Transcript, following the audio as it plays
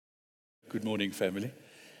Good morning, family.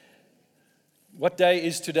 What day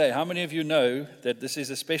is today? How many of you know that this is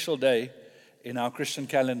a special day in our Christian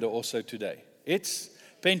calendar also today? It's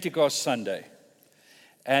Pentecost Sunday.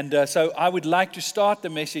 And so I would like to start the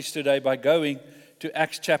message today by going to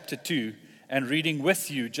Acts chapter 2 and reading with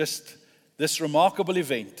you just this remarkable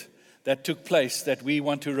event that took place that we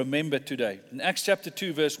want to remember today. In Acts chapter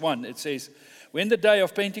 2, verse 1, it says, "When the day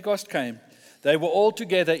of Pentecost came, they were all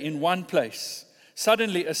together in one place.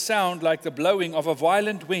 Suddenly a sound like the blowing of a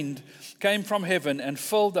violent wind came from heaven and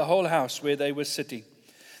filled the whole house where they were sitting.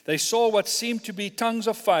 They saw what seemed to be tongues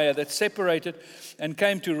of fire that separated and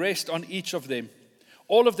came to rest on each of them.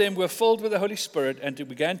 All of them were filled with the Holy Spirit and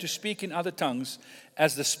began to speak in other tongues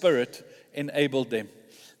as the Spirit enabled them."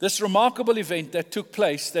 This remarkable event that took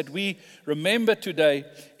place that we remember today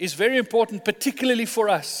is very important, particularly for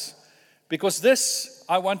us, because this,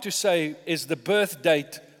 I want to say, is the birth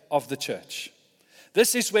date of the church.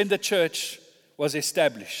 This is when the church was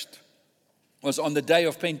established, was on the day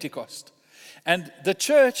of Pentecost. And the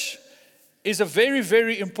church is a very,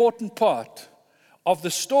 very important part of the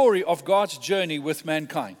story of God's journey with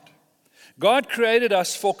mankind. God created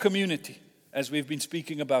us for community, as we've been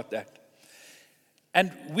speaking about that.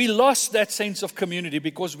 And we lost that sense of community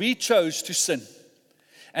because we chose to sin.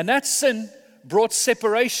 And that sin brought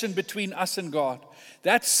separation between us and God.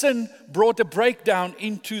 That sin brought a breakdown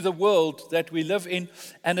into the world that we live in,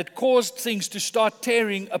 and it caused things to start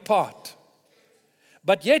tearing apart.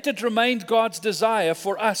 But yet it remained God's desire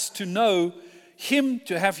for us to know Him,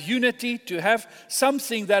 to have unity, to have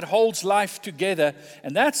something that holds life together,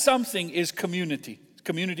 and that something is community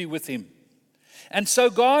with Him. And so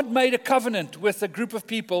God made a covenant with a group of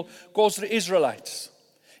people called the Israelites.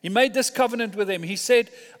 He made this covenant with them. He said,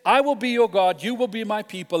 "I will be your God, you will be my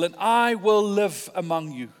people, and I will live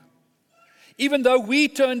among you." Even though we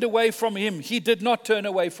turned away from Him, He did not turn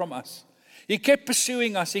away from us. He kept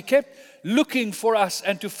pursuing us. He kept looking for us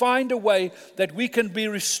and to find a way that we can be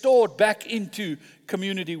restored back into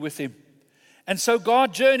community with Him. And so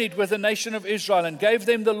God journeyed with the nation of Israel and gave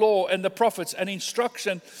them the law and the prophets and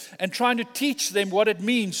instruction and trying to teach them what it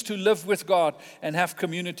means to live with God and have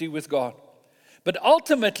community with God. But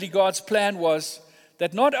ultimately, God's plan was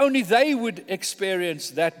that not only they would experience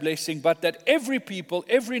that blessing, but that every people,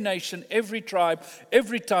 every nation, every tribe,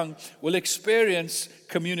 every tongue will experience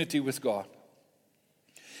community with God.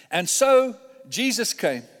 And so Jesus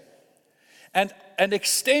came and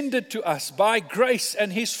extended to us by grace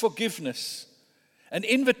and His forgiveness an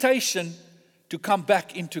invitation to come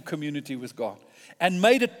back into community with God, and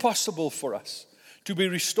made it possible for us to be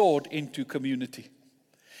restored into community.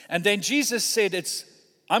 And then Jesus said,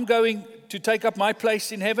 I'm going to take up my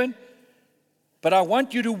place in heaven, but I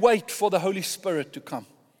want you to wait for the Holy Spirit to come.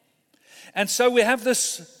 And so we have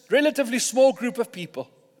this relatively small group of people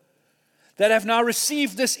that have now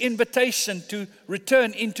received this invitation to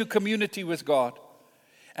return into community with God.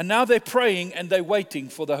 And now they're praying and they're waiting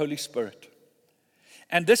for the Holy Spirit.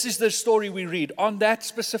 And this is the story we read. On that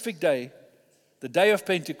specific day, the day of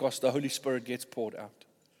Pentecost, the Holy Spirit gets poured out.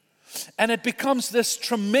 And it becomes this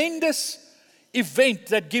tremendous event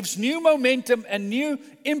that gives new momentum and new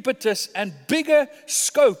impetus and bigger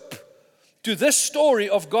scope to this story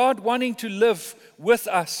of God wanting to live with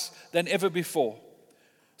us than ever before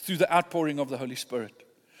through the outpouring of the Holy Spirit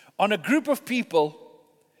on a group of people.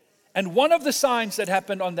 And one of the signs that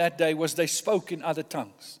happened on that day was they spoke in other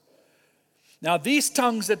tongues. Now, these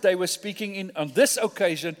tongues that they were speaking in on this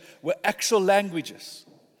occasion were actual languages.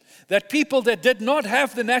 That people that did not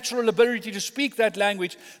have the natural ability to speak that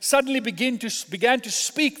language suddenly began to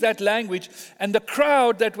speak that language. And the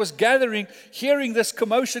crowd that was gathering, hearing this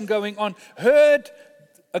commotion going on, heard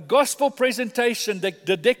a gospel presentation, the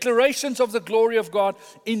declarations of the glory of God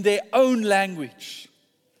in their own language.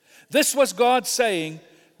 This was God saying,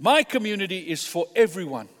 my community is for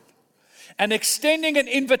everyone. And extending an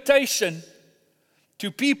invitation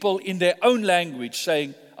to people in their own language,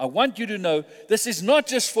 saying, I want you to know this is not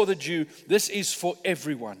just for the Jew, this is for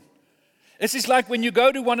everyone. This is like when you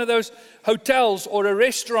go to one of those hotels or a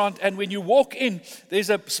restaurant, and when you walk in, there's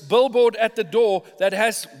a billboard at the door that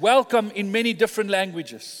has welcome in many different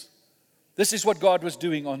languages. This is what God was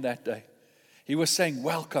doing on that day. He was saying,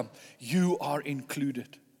 welcome, you are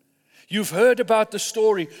included. You've heard about the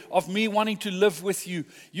story of me wanting to live with you.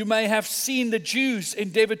 You may have seen the Jews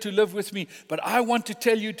endeavor to live with me, but I want to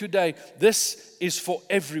tell you today, this is for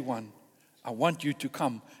everyone. I want you to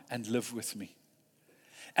come and live with me.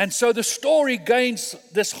 And so the story gains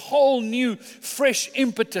this whole new, fresh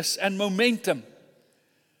impetus and momentum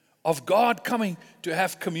of God coming to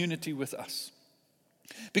have community with us.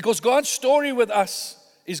 Because God's story with us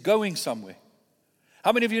is going somewhere.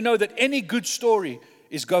 How many of you know that any good story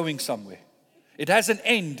is going somewhere? It has an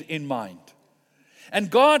end in mind. And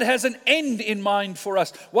God has an end in mind for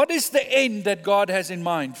us. What is the end that God has in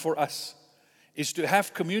mind for us? Is to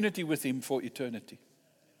have community with Him for eternity.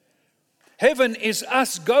 Heaven is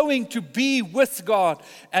us going to be with God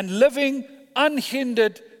and living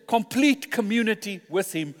unhindered, complete community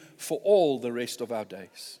with Him for all the rest of our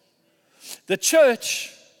days. The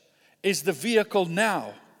church is the vehicle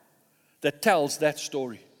now that tells that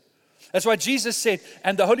story. That's why Jesus said,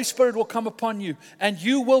 and the Holy Spirit will come upon you, and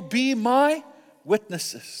you will be my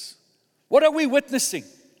witnesses. What are we witnessing?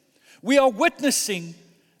 We are witnessing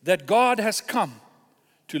that God has come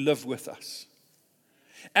to live with us.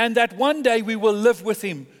 And that one day we will live with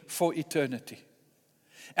Him for eternity.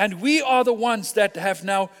 And we are the ones that have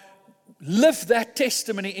now lived that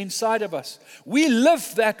testimony inside of us. We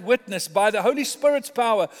live that witness by the Holy Spirit's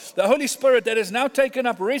power. The Holy Spirit that has now taken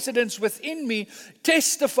up residence within me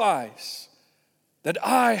testifies that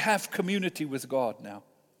I have community with God now.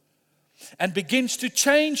 And begins to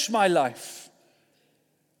change my life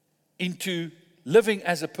into living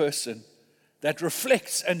as a person that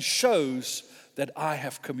reflects and shows that I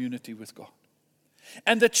have community with God.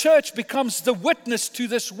 And the church becomes the witness to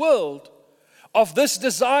this world of this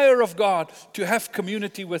desire of God to have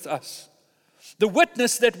community with us. The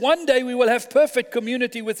witness that one day we will have perfect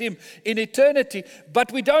community with Him in eternity,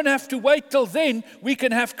 but we don't have to wait till then. We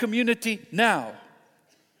can have community now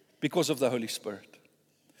because of the Holy Spirit.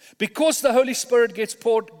 Because the Holy Spirit gets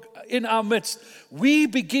poured in our midst, we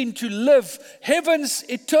begin to live heaven's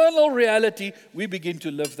eternal reality. We begin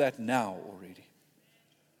to live that now already.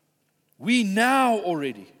 We now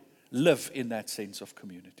already live in that sense of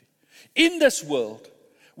community. In this world,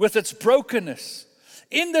 with its brokenness,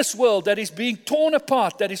 in this world that is being torn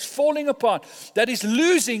apart, that is falling apart, that is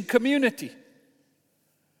losing community,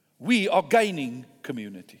 we are gaining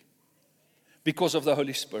community because of the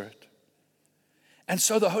Holy Spirit. And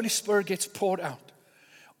so the Holy Spirit gets poured out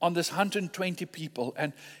on this 120 people,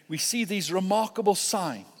 and we see these remarkable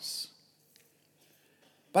signs.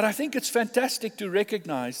 But I think it's fantastic to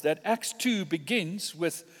recognize that Acts 2 begins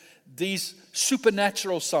with these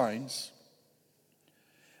supernatural signs,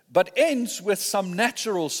 but ends with some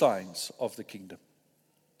natural signs of the kingdom.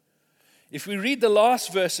 If we read the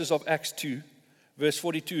last verses of Acts 2, verse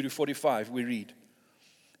 42 to 45, we read,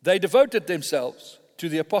 they devoted themselves to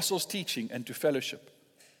the apostles' teaching and to fellowship.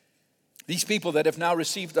 These people that have now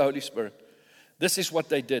received the Holy Spirit, this is what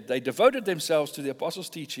they did. They devoted themselves to the apostles'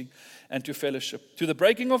 teaching and to fellowship, to the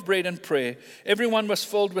breaking of bread and prayer. Everyone was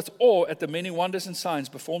filled with awe at the many wonders and signs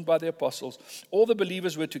performed by the apostles. All the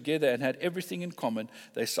believers were together and had everything in common.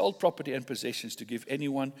 They sold property and possessions to give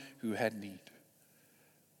anyone who had need.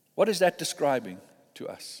 What is that describing to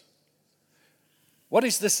us? What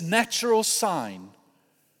is this natural sign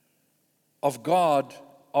of God,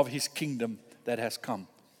 of His kingdom that has come?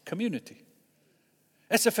 Community.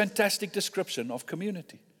 That's a fantastic description of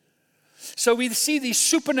community. So we see these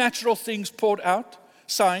supernatural things poured out,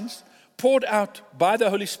 signs, poured out by the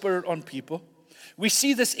Holy Spirit on people. We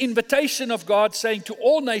see this invitation of God saying to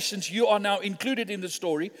all nations, you are now included in the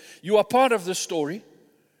story. You are part of the story.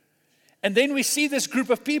 And then we see this group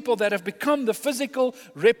of people that have become the physical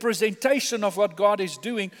representation of what God is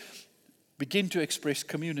doing begin to express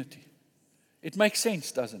community. It makes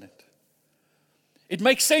sense, doesn't it? It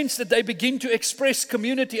makes sense that they begin to express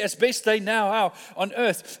community as best they know how on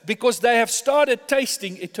earth because they have started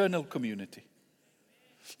tasting eternal community.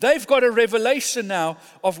 They've got a revelation now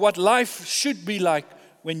of what life should be like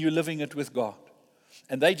when you're living it with God.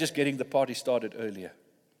 And they're just getting the party started earlier.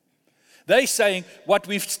 They're saying what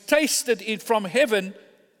we've tasted from heaven,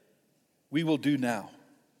 we will do now.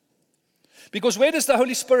 Because where does the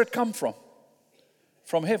Holy Spirit come from?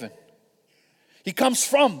 From heaven. He comes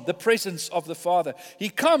from the presence of the Father. He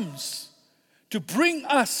comes to bring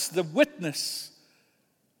us the witness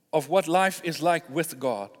of what life is like with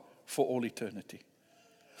God for all eternity.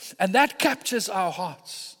 And that captures our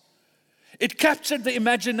hearts. It captured the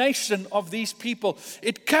imagination of these people.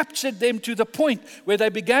 It captured them to the point where they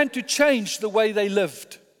began to change the way they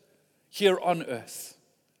lived here on earth.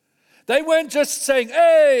 They weren't just saying,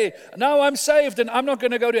 hey, now I'm saved and I'm not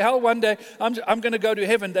going to go to hell one day. I'm going to go to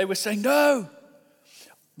heaven. They were saying, no.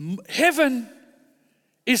 Heaven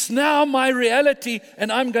is now my reality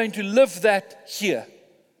and I'm going to live that here.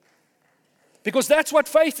 Because that's what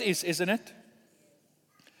faith is, isn't it?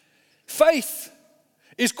 Faith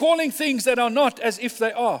is calling things that are not as if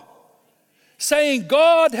they are. Saying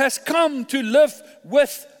God has come to live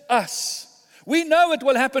with us. We know it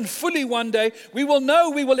will happen fully one day. We will know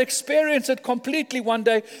we will experience it completely one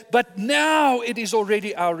day. But now it is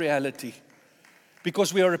already our reality.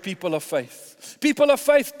 because we are a people of faith. People of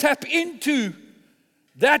faith tap into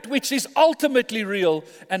that which is ultimately real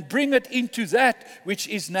and bring it into that which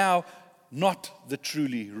is now not the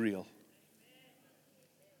truly real.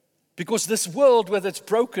 Because this world with its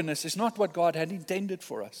brokenness is not what God had intended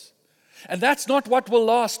for us. And that's not what will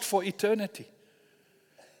last for eternity.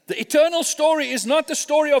 The eternal story is not the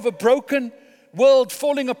story of a broken world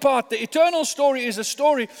falling apart. The eternal story is a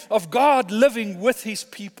story of God living with His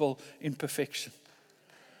people in perfection.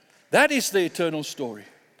 That is the eternal story.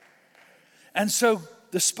 And so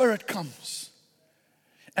the Spirit comes.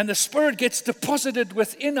 And the Spirit gets deposited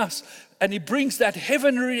within us. And He brings that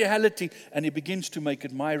heavenly reality and He begins to make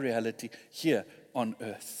it my reality here on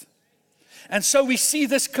earth. And so we see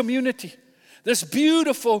this community, this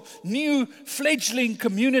beautiful new fledgling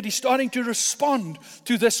community starting to respond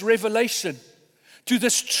to this revelation, to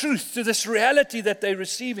this truth, to this reality that they're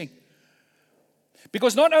receiving.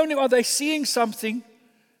 Because not only are they seeing something,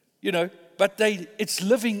 but it's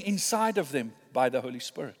living inside of them by the Holy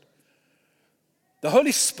Spirit. The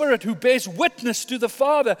Holy Spirit who bears witness to the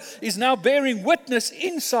Father is now bearing witness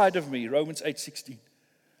inside of me, Romans 8:16.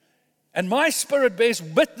 And my spirit bears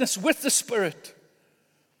witness with the Spirit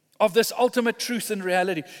of this ultimate truth and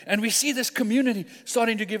reality. And we see this community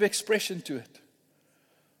starting to give expression to it.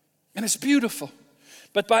 And it's beautiful.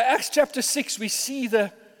 But by Acts chapter 6, we see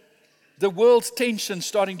the world's tension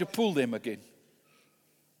starting to pull them again.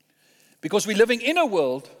 Because we're living in a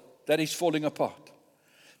world that is falling apart,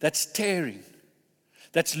 that's tearing,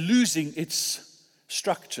 that's losing its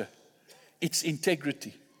structure, its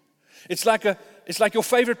integrity. It's like your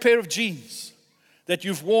favorite pair of jeans that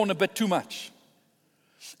you've worn a bit too much.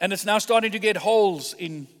 And it's now starting to get holes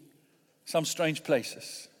in some strange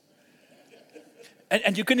places.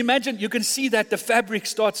 And you can imagine, you can see that the fabric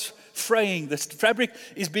starts fraying. The fabric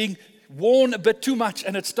is being worn a bit too much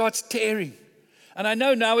and it starts tearing. And I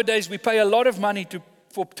know nowadays we pay a lot of money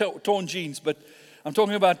for torn jeans, but I'm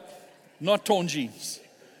talking about not torn jeans.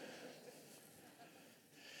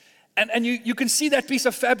 And you can see that piece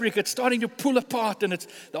of fabric, it's starting to pull apart and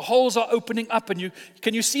the holes are opening up. And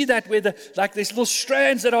can you see that where there's little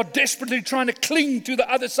strands that are desperately trying to cling to the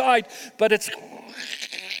other side, but it's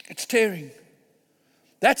tearing.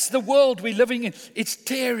 That's the world we're living in. It's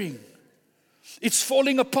tearing. It's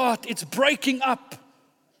falling apart. It's breaking up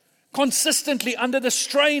consistently under the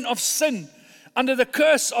strain of sin, under the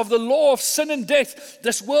curse of the law of sin and death.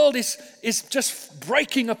 This world is just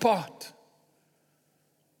breaking apart.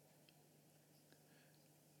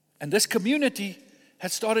 And this community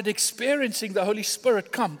has started experiencing the Holy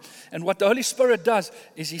Spirit come. And what the Holy Spirit does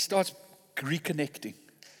is He starts reconnecting.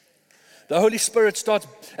 The Holy Spirit starts,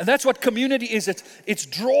 and that's what community is. It's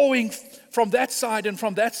drawing from that side and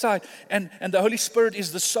from that side. And the Holy Spirit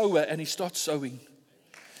is the sower, and He starts sowing.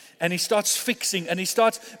 And He starts fixing, and He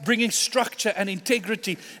starts bringing structure and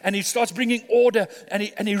integrity, and He starts bringing order, and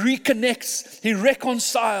He reconnects, He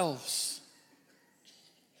reconciles,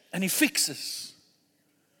 and He fixes.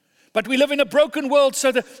 But we live in a broken world,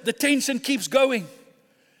 so the tension keeps going.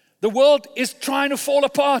 The world is trying to fall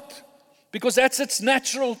apart because that's its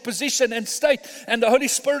natural position and state. And the Holy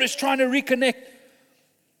Spirit is trying to reconnect.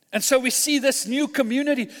 And so we see this new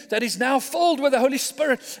community that is now filled with the Holy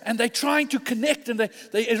Spirit. And they're trying to connect and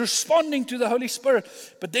they're responding to the Holy Spirit.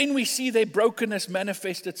 But then we see their brokenness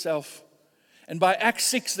manifest itself. And by Acts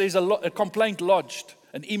 6, there's a complaint lodged.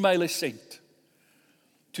 An email is sent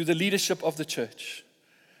to the leadership of the church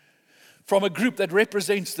from a group that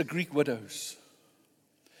represents the Greek widows.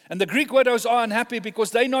 And the Greek widows are unhappy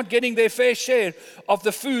because they're not getting their fair share of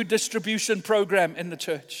the food distribution program in the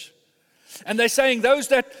church. And they're saying those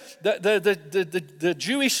that the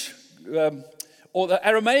Jewish or the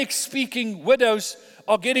Aramaic speaking widows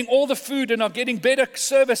are getting all the food and are getting better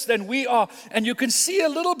service than we are. And you can see a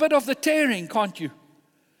little bit of the tearing, can't you?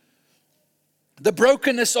 The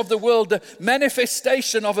brokenness of the world, the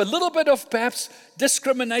manifestation of a little bit of perhaps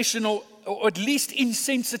discrimination or at least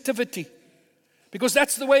insensitivity. Because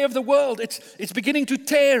that's the way of the world. It's beginning to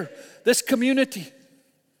tear this community.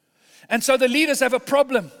 And so the leaders have a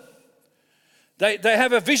problem. They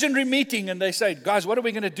have a visionary meeting and they say, guys, what are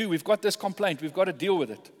we going to do? We've got this complaint. We've got to deal with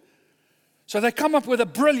it. So they come up with a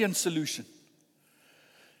brilliant solution.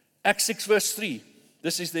 Acts 6 verse 3.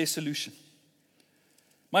 This is their solution.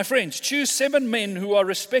 My friends, choose 7 men who are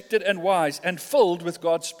respected and wise and filled with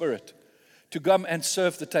God's Spirit to come and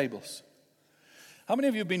serve the tables. How many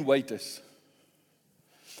of you have been waiters?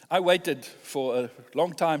 I waited for a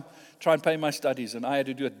long time, try and pay my studies, and I had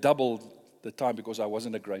to do it double the time because I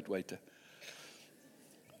wasn't a great waiter.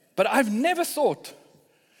 But I've never thought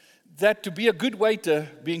that to be a good waiter,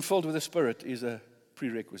 being filled with the Spirit is a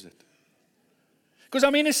prerequisite. Because,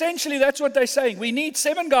 essentially that's what they're saying. We need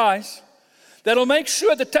 7 guys that'll make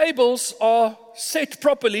sure the tables are set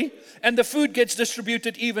properly and the food gets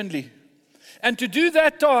distributed evenly. And to do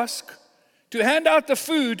that task, to hand out the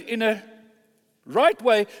food in a right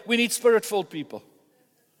way, we need Spirit-filled people.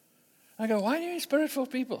 I go, why do you need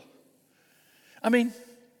Spirit-filled people?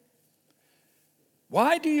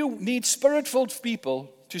 Why do you need Spirit-filled people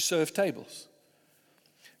to serve tables?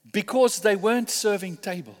 Because they weren't serving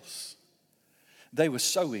tables. They were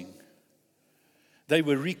sowing. They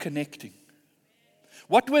were reconnecting.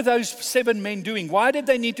 What were those 7 men doing? Why did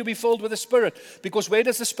they need to be filled with the Spirit? Because where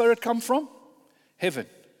does the Spirit come from? Heaven.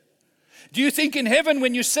 Do you think in heaven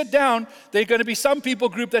when you sit down, there are going to be some people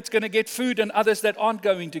group that's going to get food and others that aren't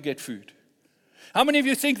going to get food? How many of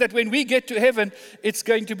you think that when we get to heaven, it's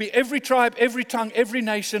going to be every tribe, every tongue, every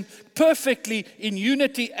nation, perfectly in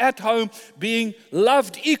unity at home, being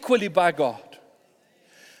loved equally by God?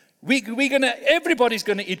 Everybody's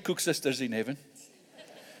going to eat Cook Sisters in heaven.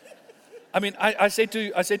 I said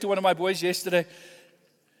to one of my boys yesterday,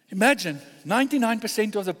 imagine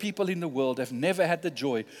 99% of the people in the world have never had the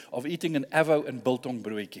joy of eating an avo and biltong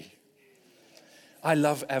broodjie. I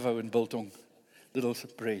love avo and biltong, little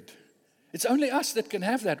bread. It's only us that can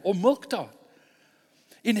have that, or milk tart.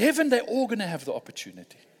 In heaven, they're all going to have the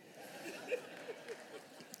opportunity.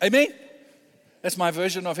 Amen? That's my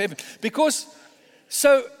version of heaven.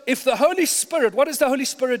 So if the Holy Spirit, what does the Holy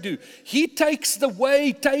Spirit do? He takes the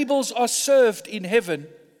way tables are served in heaven,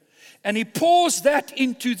 and He pours that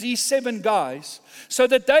into these 7 guys, so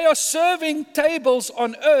that they are serving tables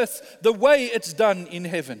on earth the way it's done in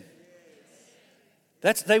heaven.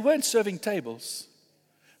 They weren't serving tables.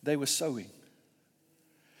 They were sowing.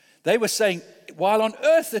 They were saying, while on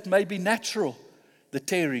earth it may be natural, the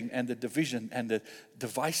tearing and the division and the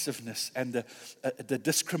divisiveness and the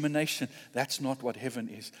discrimination, that's not what heaven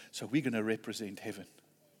is. So we're going to represent heaven.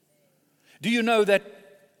 Do you know that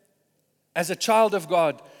as a child of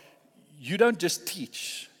God, you don't just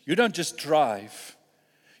teach, you don't just drive,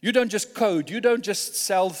 you don't just code, you don't just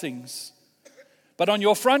sell things. But on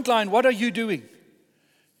your front line, what are you doing?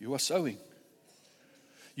 You are sowing.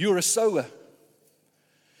 You're a sower.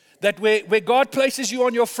 That where God places you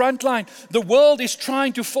on your front line, the world is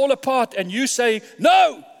trying to fall apart, and you say,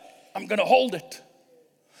 no, I'm going to hold it.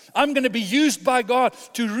 I'm going to be used by God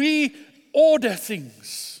to reorder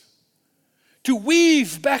things, to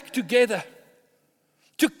weave back together,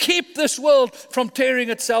 to keep this world from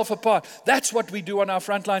tearing itself apart. That's what we do on our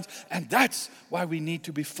front lines, and that's why we need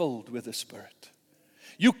to be filled with the Spirit.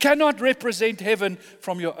 You cannot represent heaven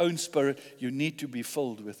from your own spirit. You need to be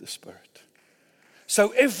filled with the Spirit. So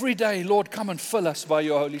every day, Lord, come and fill us by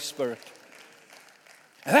your Holy Spirit.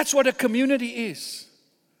 And that's what a community is.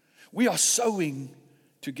 We are sowing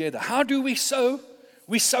together. How do we sow?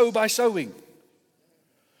 We sow by sowing.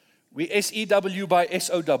 We S-E-W by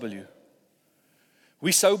S-O-W.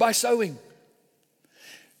 We sow by sowing.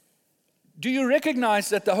 Do you recognize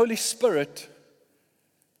that the Holy Spirit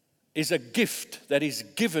is a gift that is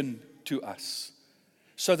given to us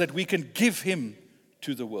so that we can give Him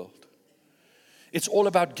to the world? It's all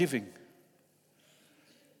about giving.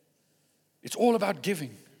 It's all about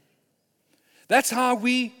giving. That's how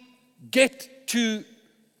we get to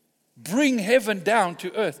bring heaven down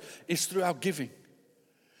to earth, is through our giving.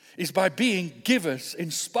 Is by being givers,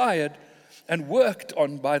 inspired and worked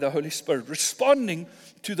on by the Holy Spirit, responding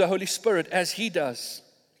to the Holy Spirit as He does.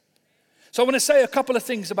 So I want to say a couple of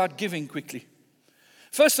things about giving quickly.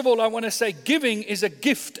 First of all, I want to say giving is a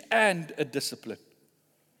gift and a discipline.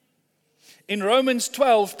 In Romans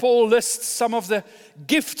 12, Paul lists some of the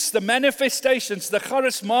gifts, the manifestations, the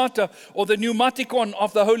charismata or the pneumatikon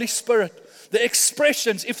of the Holy Spirit, the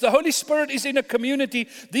expressions. If the Holy Spirit is in a community,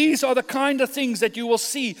 these are the kind of things that you will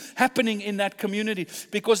see happening in that community,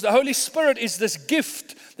 because the Holy Spirit is this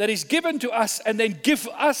gift that is given to us and then gives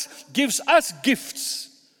us gifts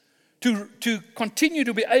to continue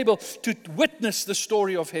to be able to witness the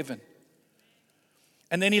story of heaven.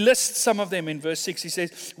 And then he lists some of them in verse 6. He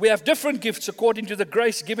says, we have different gifts according to the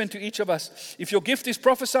grace given to each of us. If your gift is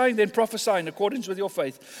prophesying, then prophesy in accordance with your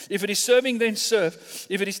faith. If it is serving, then serve.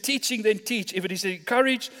 If it is teaching, then teach. If it is to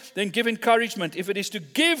encourage, then give encouragement. If it is to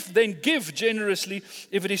give, then give generously.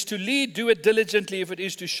 If it is to lead, do it diligently. If it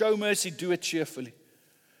is to show mercy, do it cheerfully.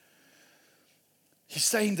 He's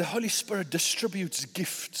saying the Holy Spirit distributes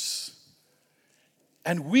gifts.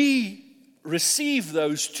 And we receive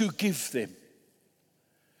those to give them.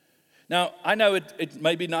 Now, I know it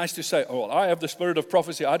may be nice to say, oh, well, I have the spirit of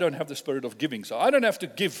prophecy. I don't have the spirit of giving. So I don't have to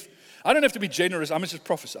give. I don't have to be generous. I must just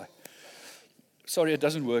prophesy. Sorry, it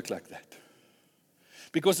doesn't work like that.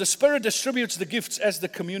 Because the Spirit distributes the gifts as the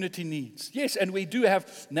community needs. Yes, and we do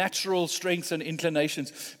have natural strengths and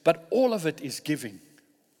inclinations, but all of it is giving.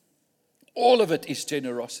 All of it is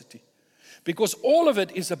generosity. Because all of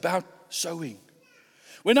it is about sowing.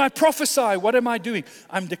 When I prophesy, what am I doing?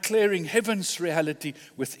 I'm declaring heaven's reality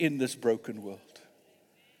within this broken world.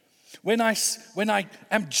 When I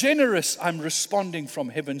am generous, I'm responding from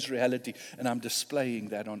heaven's reality, and I'm displaying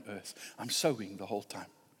that on earth. I'm sowing the whole time.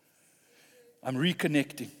 I'm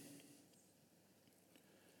reconnecting.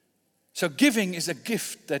 So giving is a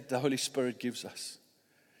gift that the Holy Spirit gives us.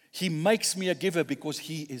 He makes me a giver because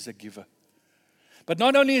He is a giver. But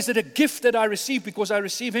not only is it a gift that I receive because I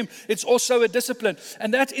receive Him, it's also a discipline.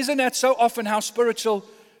 And isn't that so often how spiritual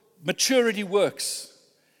maturity works?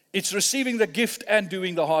 It's receiving the gift and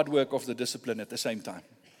doing the hard work of the discipline at the same time.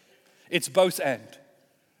 It's both and.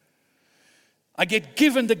 I get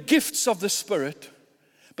given the gifts of the Spirit,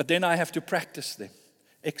 but then I have to practice them,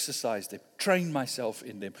 exercise them, train myself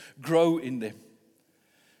in them, grow in them.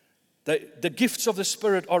 The gifts of the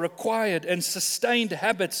Spirit are acquired and sustained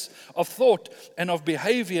habits of thought and of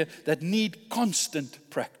behavior that need constant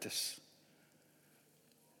practice.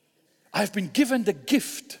 I've been given the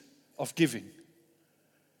gift of giving,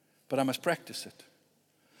 but I must practice it.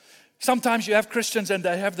 Sometimes you have Christians and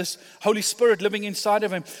they have this Holy Spirit living inside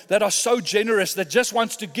of them that are so generous that just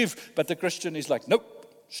wants to give, but the Christian is like, nope.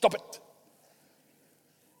 Stop it.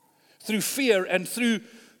 Through fear and through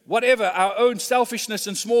whatever, our own selfishness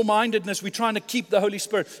and small-mindedness, we're trying to keep the Holy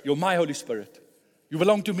Spirit. You're my Holy Spirit. You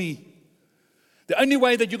belong to me. The only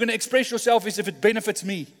way that you're going to express yourself is if it benefits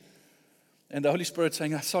me. And the Holy Spirit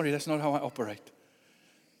saying, sorry, that's not how I operate.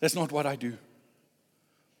 That's not what I do.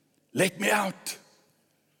 Let me out.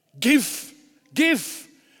 Give. Give.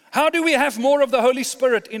 How do we have more of the Holy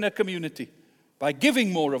Spirit in a community? By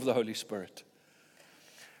giving more of the Holy Spirit.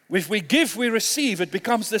 If we give, we receive. It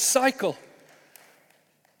becomes this cycle.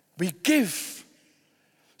 We give.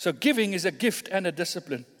 So giving is a gift and a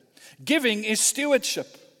discipline. Giving is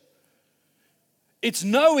stewardship. It's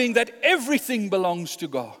knowing that everything belongs to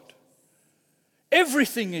God.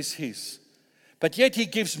 Everything is His. But yet He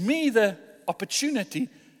gives me the opportunity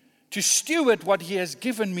to steward what He has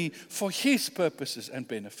given me for His purposes and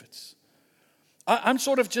benefits. I'm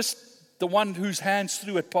sort of just the one whose hands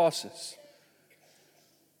through it passes.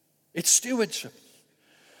 It's stewardship.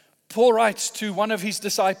 Paul writes to one of his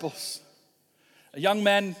disciples, a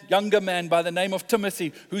younger man by the name of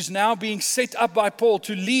Timothy, who's now being set up by Paul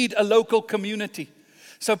to lead a local community.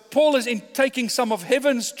 So Paul is taking some of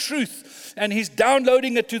heaven's truth and he's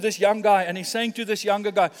downloading it to this young guy, and he's saying to this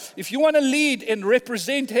younger guy, if you want to lead and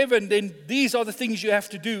represent heaven, then these are the things you have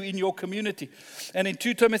to do in your community. And in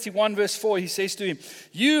 2 Timothy 1 verse 4, he says to him,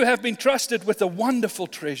 you have been trusted with a wonderful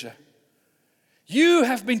treasure. You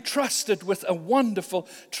have been trusted with a wonderful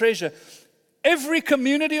treasure. Every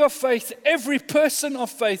community of faith, every person of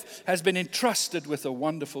faith has been entrusted with a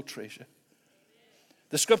wonderful treasure.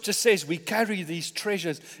 The scripture says we carry these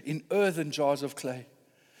treasures in earthen jars of clay.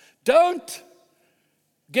 Don't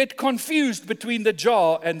get confused between the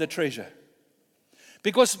jar and the treasure.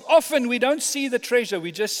 Because often we don't see the treasure,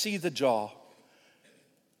 we just see the jar.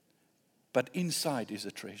 But inside is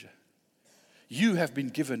a treasure. You have been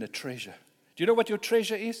given a treasure. Do you know what your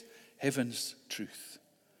treasure is? Heaven's truth.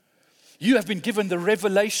 You have been given the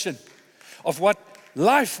revelation of what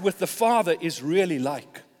life with the Father is really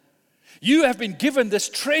like. You have been given this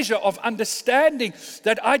treasure of understanding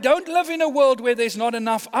that I don't live in a world where there's not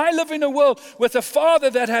enough. I live in a world with a Father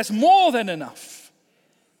that has more than enough.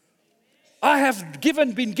 I have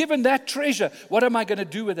been given that treasure. What am I going to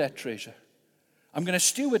do with that treasure? I'm going to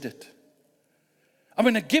steward it. I'm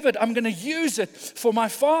going to give it. I'm going to use it for my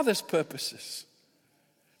Father's purposes.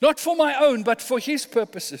 Not for my own, but for His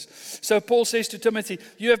purposes. So Paul says to Timothy,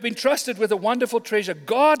 you have been trusted with a wonderful treasure,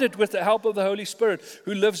 guarded with the help of the Holy Spirit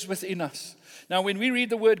who lives within us. Now, when we read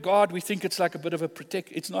the word guard, we think it's like a bit of a protect.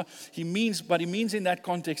 It's not. What he means in that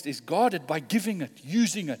context is guarded by giving it,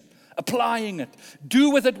 using it, applying it. Do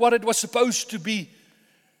with it what it was supposed to be.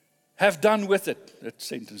 Have done with it. That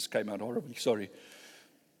sentence came out horribly, sorry.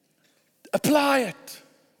 Apply it.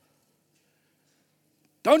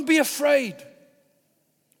 Don't be afraid.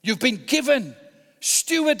 You've been given.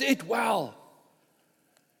 Steward it well.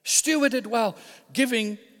 Steward it well.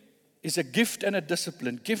 Giving is a gift and a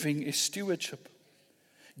discipline. Giving is stewardship.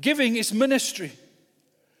 Giving is ministry.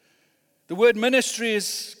 The word ministry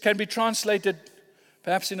can be translated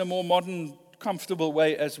perhaps in a more modern, comfortable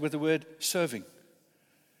way as with the word serving.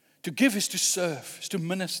 To give is to serve, is to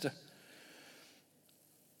minister.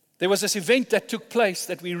 There was this event that took place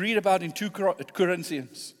that we read about in 2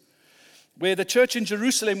 Corinthians. where the church in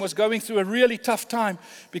Jerusalem was going through a really tough time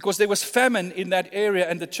because there was famine in that area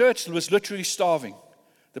and the church was literally starving.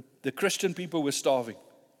 The Christian people were starving.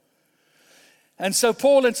 And so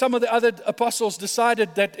Paul and some of the other apostles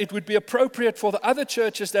decided that it would be appropriate for the other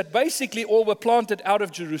churches that basically all were planted out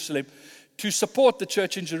of Jerusalem to support the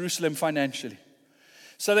church in Jerusalem financially.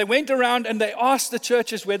 So they went around and they asked the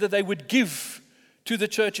churches whether they would give to the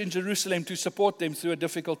church in Jerusalem to support them through a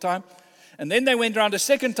difficult time. And then they went around a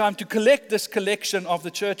second time to collect this collection of the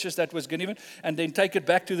churches that was given and then take it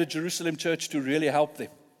back to the Jerusalem church to really help them.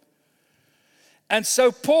 And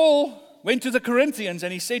so Paul went to the Corinthians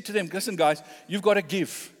and he said to them, listen guys, you've got to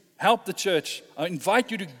give. Help the church. I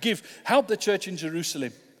invite you to give. Help the church in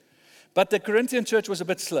Jerusalem. But the Corinthian church was a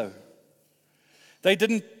bit slow. This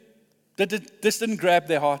didn't grab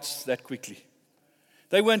their hearts that quickly.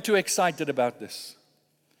 They weren't too excited about this.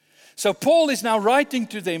 So Paul is now writing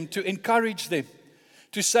to them to encourage them,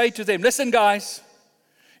 to say to them, listen guys,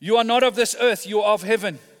 you are not of this earth, you are of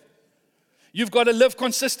heaven. You've got to live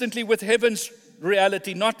consistently with heaven's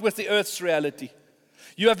reality, not with the earth's reality.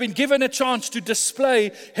 You have been given a chance to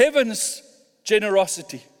display heaven's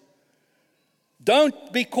generosity.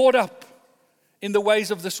 Don't be caught up in the ways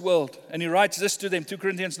of this world. And he writes this to them, 2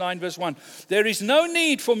 Corinthians 9 verse 1. There is no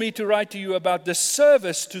need for me to write to you about the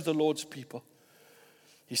service to the Lord's people.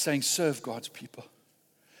 He's saying serve God's people.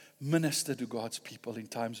 Minister to God's people in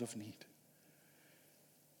times of need.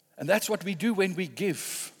 And that's what we do when we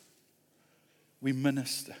give. We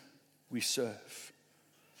minister. We serve.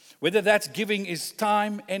 Whether that's giving is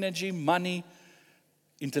time, energy, money,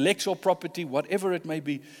 intellectual property, whatever it may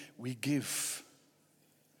be, we give.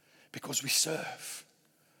 Because we serve.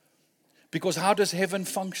 Because how does heaven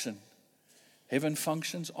function? Heaven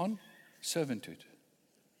functions on servanthood.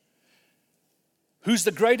 Who's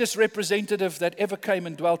the greatest representative that ever came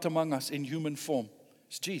and dwelt among us in human form?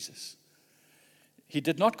 It's Jesus. He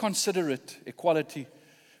did not consider it equality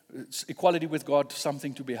with God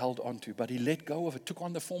something to be held onto, but he let go of it, took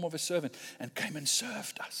on the form of a servant, and came and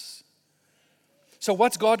served us. So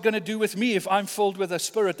what's God going to do with me if I'm filled with a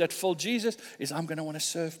spirit that filled Jesus? Is I'm going to want to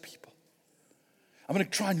serve people. I'm going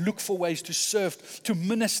to try and look for ways to serve, to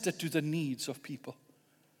minister to the needs of people.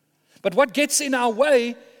 But what gets in our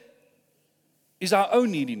way is our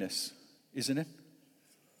own neediness, isn't it?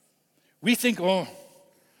 We think, I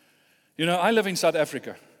live in South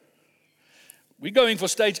Africa. We're going for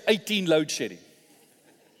stage 18 load shedding.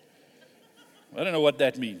 I don't know what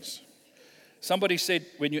that means. Somebody said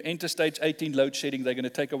when you enter stage 18 load shedding, they're going to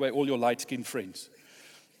take away all your light-skinned friends.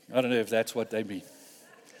 I don't know if that's what they mean.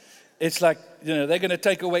 It's like, they're going to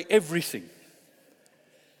take away everything.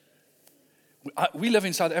 We live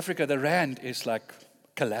in South Africa. The rand is like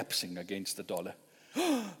collapsing against the dollar.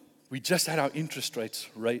 We just had our interest rates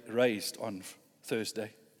raised on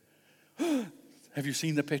Thursday. Have you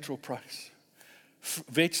seen the petrol price?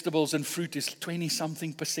 Vegetables and fruit is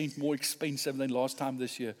 20-something% more expensive than last time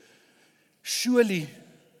this year. Surely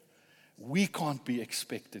we can't be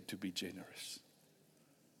expected to be generous.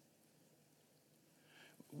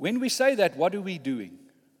 When we say that, what are we doing?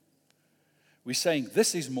 We're saying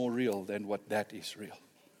this is more real than what that is real.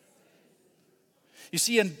 You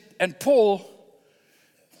see, and Paul,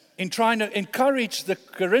 in trying to encourage the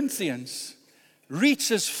Corinthians,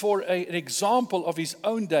 reaches for an example of his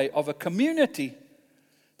own day, of a community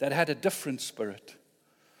that had a different spirit.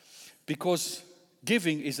 Because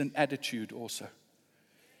giving is an attitude also.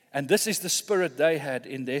 And this is the spirit they had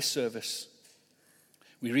in their service.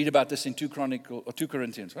 We read about this in 2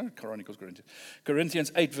 Corinthians.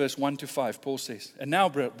 Corinthians 8 verse 1 to 5, Paul says, and now,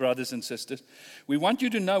 brothers and sisters, we want you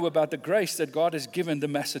to know about the grace that God has given the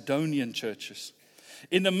Macedonian churches.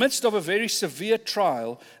 In the midst of a very severe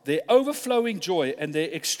trial, their overflowing joy and their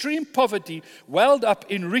extreme poverty welled up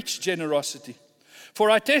in rich generosity. For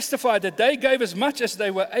I testify that they gave as much as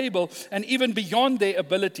they were able and even beyond their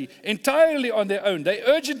ability, entirely on their own. They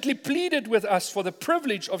urgently pleaded with us for the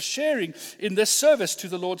privilege of sharing in this service to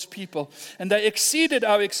the Lord's people. And they exceeded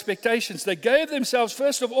our expectations. They gave themselves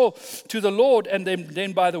first of all to the Lord and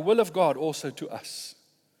then by the will of God also to us.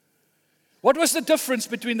 What was the difference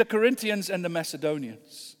between the Corinthians and the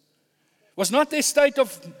Macedonians? It was not their state of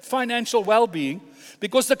financial well-being,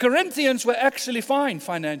 because the Corinthians were actually fine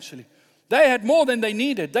financially. They had more than they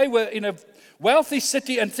needed. They were in a wealthy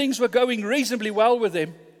city and things were going reasonably well with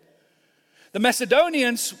them. The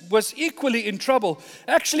Macedonians was equally in trouble,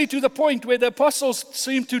 actually to the point where the apostles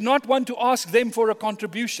seemed to not want to ask them for a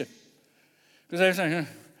contribution. Because they were saying,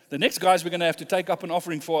 the next guys we're going to have to take up an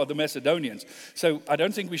offering for are the Macedonians. So I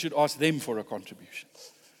don't think we should ask them for a contribution.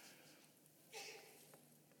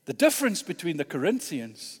 The difference between the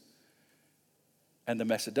Corinthians and the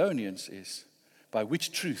Macedonians is, by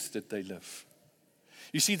which truth did they live?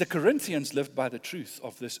 You see, the Corinthians lived by the truth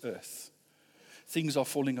of this earth. Things are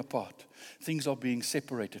falling apart. Things are being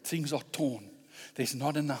separated. Things are torn. There's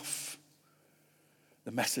not enough.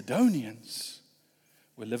 The Macedonians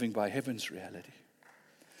were living by heaven's reality.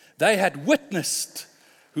 They had witnessed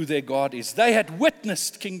who their God is. They had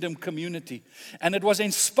witnessed kingdom community. And it was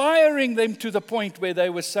inspiring them to the point where they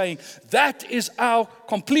were saying, that is our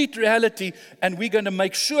complete reality, and we're going to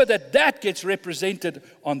make sure that that gets represented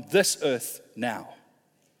on this earth now.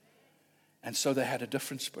 And so they had a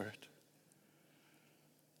different spirit.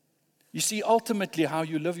 You see, ultimately, how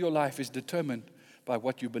you live your life is determined by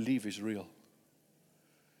what you believe is real.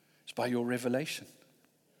 It's by your revelation.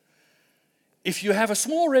 If you have a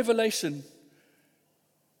small revelation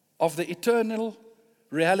of the eternal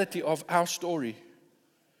reality of our story,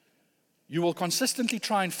 you will consistently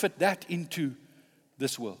try and fit that into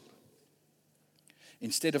this world,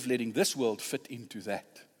 instead of letting this world fit into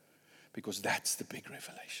that, because that's the big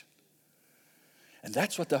revelation. And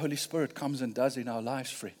that's what the Holy Spirit comes and does in our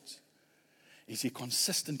lives, friends, is He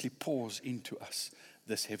consistently pours into us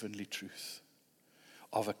this heavenly truth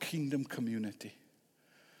of a kingdom community.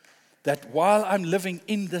 That while I'm living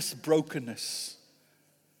in this brokenness,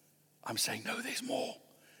 I'm saying, no, there's more.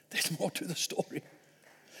 There's more to the story.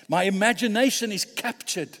 My imagination is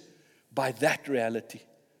captured by that reality.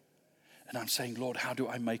 And I'm saying, Lord, how do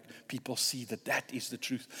I make people see that that is the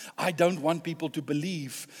truth? I don't want people to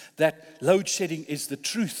believe that load shedding is the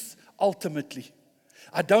truth, ultimately.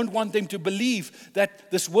 I don't want them to believe that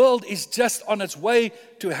this world is just on its way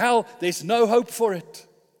to hell. There's no hope for it.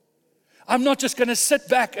 I'm not just going to sit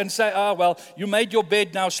back and say, well, you made your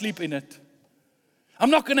bed, now sleep in it. I'm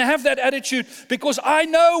not going to have that attitude, because I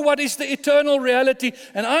know what is the eternal reality,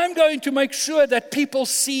 and I'm going to make sure that people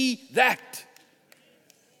see that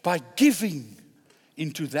by giving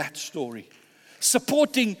into that story,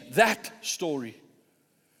 supporting that story.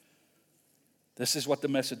 This is what the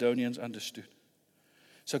Macedonians understood.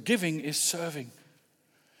 So giving is serving,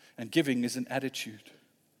 and giving is an attitude.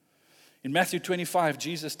 In Matthew 25,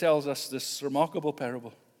 Jesus tells us this remarkable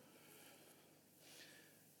parable.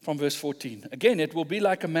 From verse 14. Again, it will be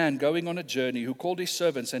like a man going on a journey who called his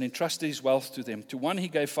servants and entrusted his wealth to them. To one he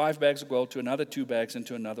gave 5 bags of gold, to another 2 bags, and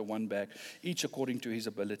to another 1 bag, each according to his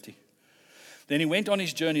ability. Then he went on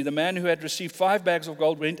his journey. The man who had received 5 bags of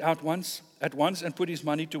gold went out at once and put his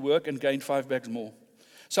money to work and gained 5 bags more.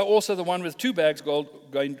 So also the one with 2 bags of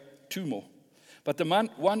gold gained 2 more. But the man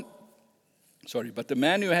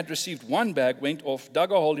who had received 1 bag went off,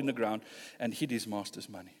 dug a hole in the ground, and hid his master's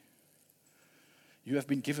money. You have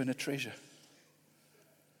been given a treasure.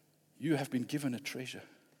 You have been given a treasure.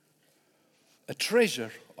 A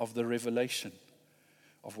treasure of the revelation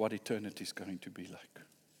of what eternity is going to be like.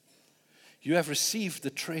 You have received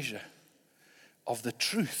the treasure of the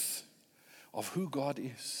truth of who God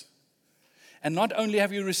is. And not only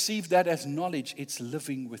have you received that as knowledge, it's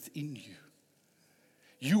living within you.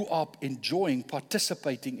 You are enjoying,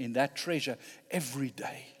 participating in that treasure every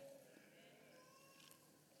day.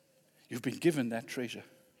 You've been given that treasure.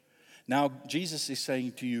 Now, Jesus is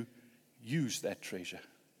saying to you, use that treasure.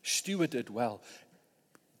 Steward it well.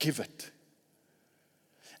 Give it.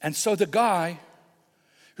 And so the guy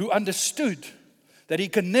who understood that he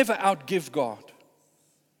can never outgive God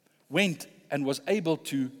went and was able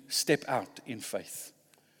to step out in faith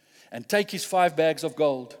and take his 5 bags of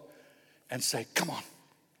gold and say, come on,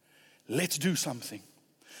 let's do something.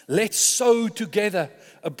 Let's sew together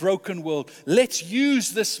a broken world. Let's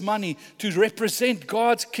use this money to represent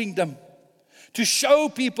God's kingdom, to show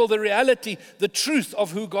people the reality, the truth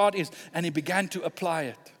of who God is. And he began to apply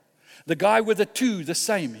it. The guy with the 2, the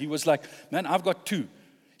same. He was like, man, I've got 2.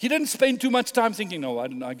 He didn't spend too much time thinking, no, why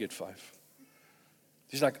didn't I get 5?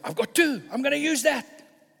 He's like, I've got 2. I'm going to use that.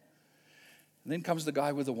 And then comes the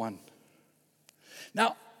guy with the 1.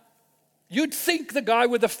 Now, you'd think the guy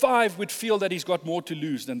with the 5 would feel that he's got more to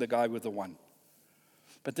lose than the guy with the 1.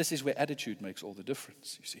 But this is where attitude makes all the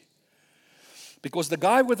difference, you see. Because the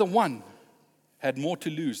guy with the 1 had more to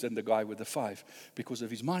lose than the guy with the 5 because of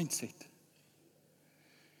his mindset.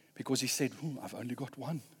 Because he said, I've only got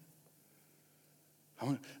 1.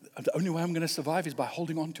 The only way I'm going to survive is by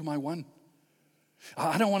holding on to my 1.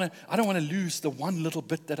 I don't want to lose the 1 little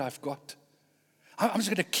bit that I've got. I'm just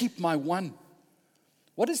going to keep my 1.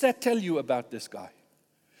 What does that tell you about this guy?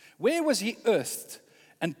 Where was he earthed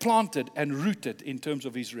and planted and rooted in terms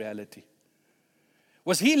of his reality?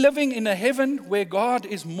 Was he living in a heaven where God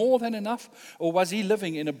is more than enough? Or was he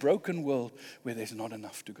living in a broken world where there's not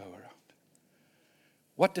enough to go around?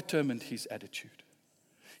 What determined his attitude?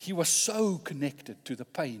 He was so connected to the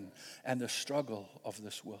pain and the struggle of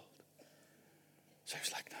this world. So he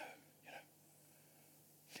was like, no, you know.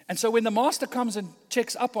 And so when the master comes and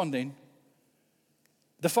checks up on them,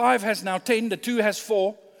 the 5 has now 10, the 2 has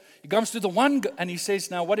 4. He comes to the 1 and he says,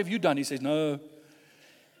 now what have you done? He says, no.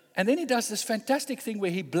 And then he does this fantastic thing where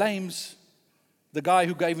he blames the guy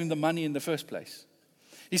who gave him the money in the first place.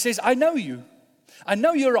 He says, I know you. I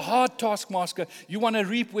know you're a hard taskmaster. You want to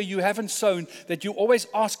reap where you haven't sown, that you're always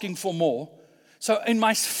asking for more. So in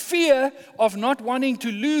my fear of not wanting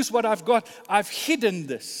to lose what I've got, I've hidden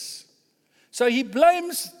this. So he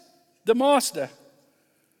blames the master.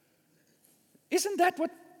 Isn't that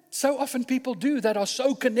what so often people do that are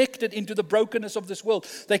so connected into the brokenness of this world?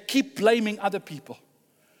 They keep blaming other people.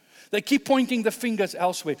 They keep pointing the fingers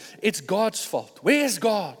elsewhere. It's God's fault. Where's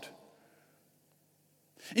God?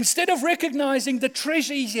 Instead of recognizing the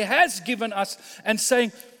treasure He has given us and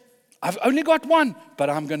saying, I've only got 1, but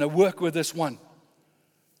I'm going to work with this 1.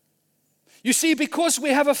 You see, because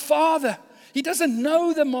we have a Father, He doesn't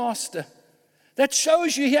know the master. That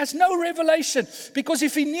shows you He has no revelation. Because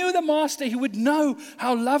if He knew the master, He would know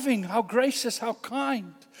how loving, how gracious, how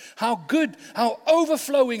kind, how good, how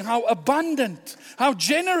overflowing, how abundant, how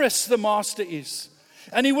generous the master is.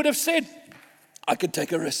 And He would have said, I can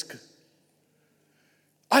take a risk.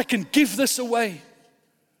 I can give this away.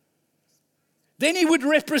 Then He would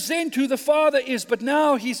represent who the Father is, but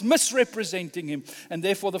now He's misrepresenting Him. And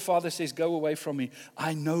therefore the Father says, go away from me.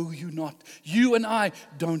 I know you not. You and I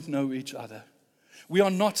don't know each other. We are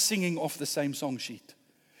not singing off the same song sheet.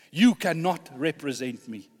 You cannot represent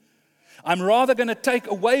me. I'm rather going to take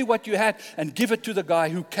away what you had and give it to the guy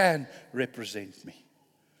who can represent me.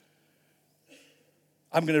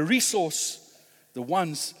 I'm going to resource the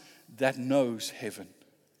ones that knows heaven.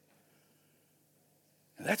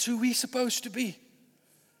 And that's who we're supposed to be.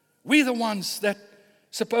 We're the ones that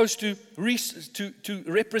supposed to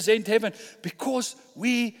represent heaven because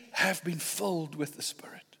we have been filled with the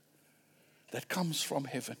Spirit that comes from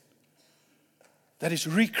heaven, that is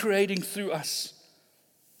recreating through us.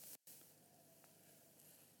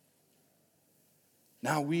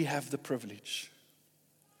 Now we have the privilege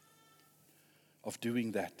of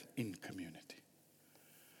doing that in community.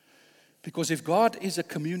 Because if God is a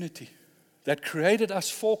community that created us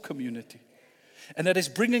for community, and that is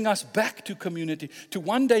bringing us back to community, to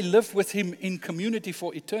one day live with Him in community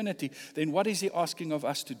for eternity, then what is He asking of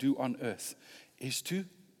us to do on earth? Is to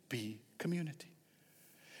be community.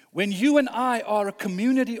 When you and I are a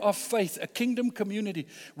community of faith, a kingdom community,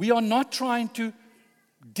 we are not trying to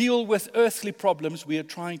deal with earthly problems, we are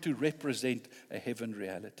trying to represent a heaven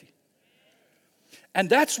reality.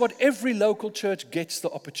 And that's what every local church gets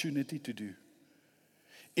the opportunity to do,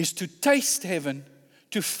 is to taste heaven,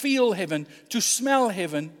 to feel heaven, to smell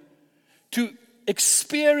heaven, to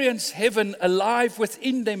experience heaven alive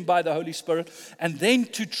within them by the Holy Spirit, and then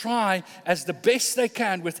to try as the best they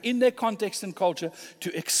can within their context and culture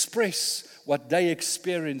to express what they're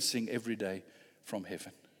experiencing every day from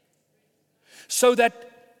heaven. So that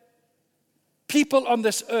people on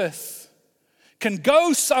this earth can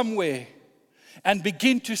go somewhere and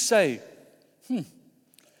begin to say,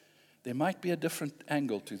 there might be a different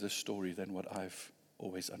angle to this story than what I've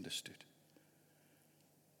always understood.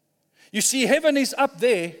 You see, heaven is up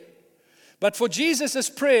there, but for Jesus'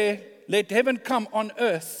 prayer, let heaven come on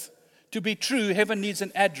earth, to be true, heaven needs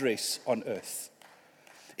an address on earth.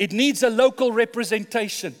 It needs a local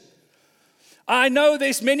representation. I know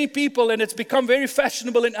there's many people, and it's become very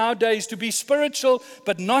fashionable in our days to be spiritual,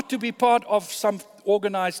 but not to be part of some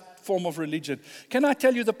organized form of religion. Can I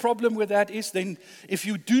tell you the problem with that is then if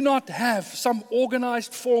you do not have some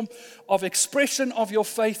organized form of expression of your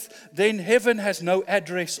faith, then heaven has no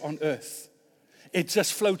address on earth. It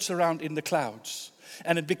just floats around in the clouds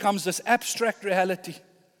and it becomes this abstract reality.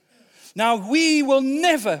 Now we will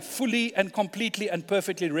never fully and completely and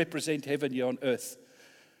perfectly represent heaven here on earth,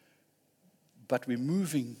 but we're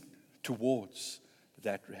moving towards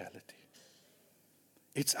that reality.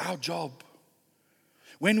 It's our job.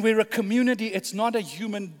 When we're a community, it's not a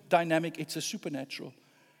human dynamic, it's a supernatural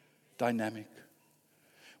dynamic.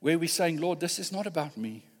 Where we're saying, Lord, this is not about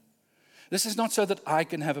me. This is not so that I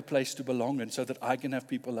can have a place to belong and so that I can have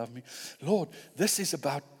people love me. Lord, this is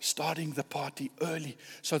about starting the party early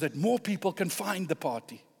so that more people can find the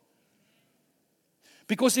party.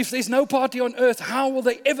 Because if there's no party on earth, how will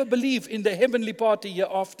they ever believe in the heavenly party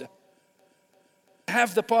hereafter?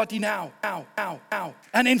 Have the party now,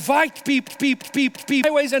 and invite people,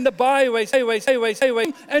 highways and the byways,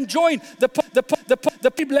 and join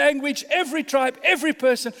the people, language, every tribe, every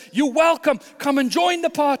person. You're welcome. Come and join the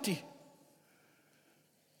party.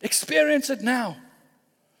 Experience it now.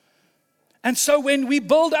 And so when we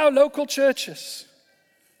build our local churches,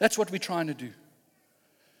 that's what we're trying to do.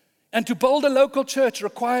 And to build a local church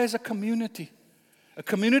requires a community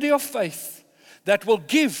of faith that will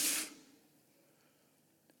give.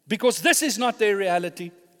 Because this is not their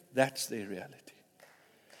reality, that's their reality.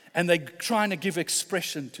 And they're trying to give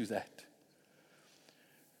expression to that.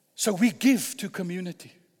 So we give to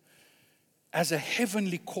community. As a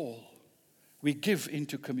heavenly call, we give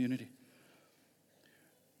into community.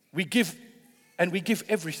 We give, and we give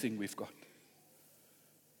everything we've got.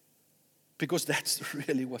 Because that's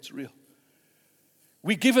really what's real.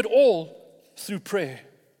 We give it all through prayer.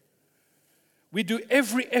 We do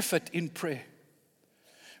every effort in prayer.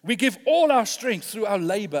 We give all our strength through our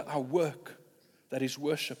labor, our work, that is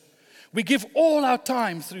worship. We give all our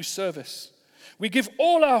time through service. We give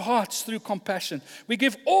all our hearts through compassion. We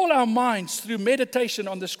give all our minds through meditation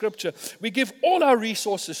on the scripture. We give all our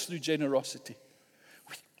resources through generosity.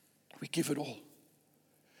 We give it all.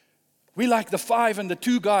 We like the 5 and the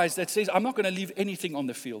 2 guys that says, I'm not going to leave anything on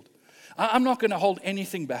the field. I'm not going to hold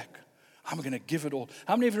anything back. I'm going to give it all.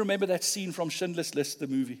 How many of you remember that scene from Schindler's List, the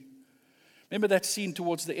movie? Remember that scene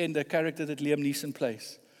towards the end, the character that Liam Neeson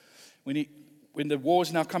plays? When the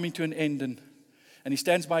war's now coming to an end and he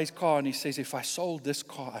stands by his car and he says, if I sold this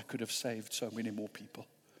car, I could have saved so many more people.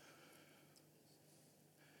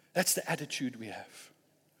 That's the attitude we have.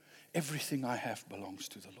 Everything I have belongs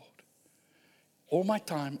to the Lord. All my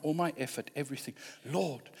time, all my effort, everything.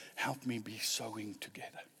 Lord, help me be sowing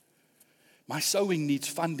together. My sowing needs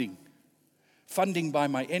funding. Funding by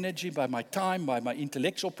my energy, by my time, by my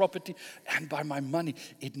intellectual property, and by my money.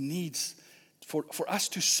 It needs, for us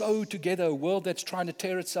to sow together a world that's trying to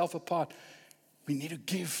tear itself apart, we need to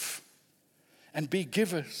give and be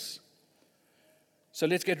givers. So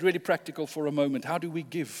let's get really practical for a moment. How do we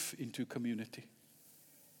give into community?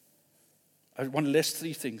 I want to list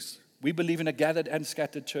 3 things. We believe in a gathered and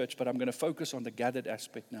scattered church, but I'm going to focus on the gathered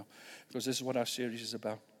aspect now, because this is what our series is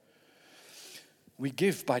about. We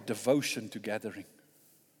give by devotion to gathering.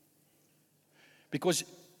 Because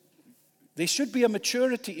there should be a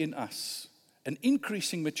maturity in us, an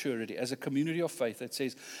increasing maturity as a community of faith that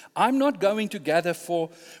says, I'm not going to gather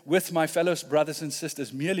with my fellow brothers and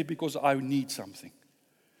sisters merely because I need something.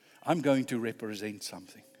 I'm going to represent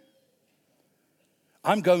something.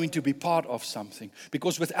 I'm going to be part of something,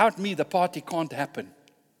 because without me, the party can't happen.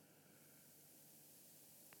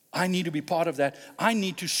 I need to be part of that. I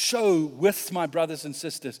need to show with my brothers and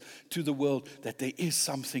sisters to the world that there is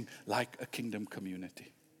something like a kingdom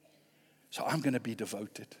community. So I'm going to be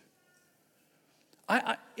devoted.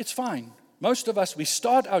 It's fine. Most of us, we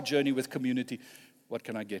start our journey with community. What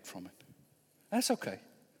can I get from it? That's okay.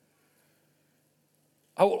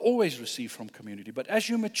 I will always receive from community. But as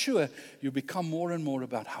you mature, you become more and more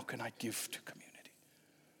about how can I give to community?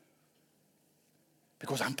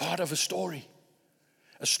 Because I'm part of a story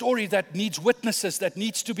that needs witnesses, that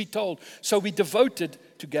needs to be told. So we devoted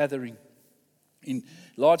to gathering. In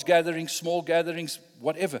large gatherings, small gatherings,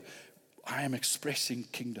 whatever. I am expressing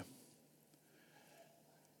kingdom.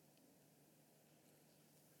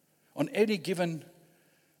 On any given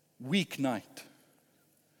weeknight,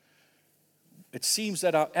 it seems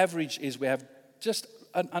that our average is we have just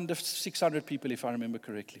under 600 people, if I remember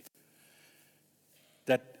correctly,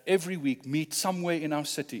 that every week meet somewhere in our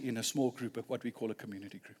city in a small group, of what we call a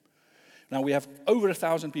community group. Now, we have over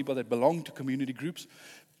 1,000 people that belong to community groups,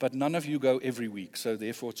 but none of you go every week, so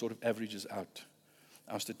therefore it sort of averages out.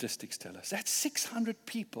 Our statistics tell us. That's 600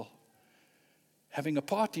 people having a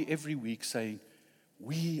party every week saying,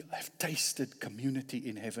 we have tasted community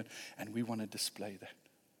in heaven, and we want to display that.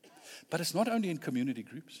 But it's not only in community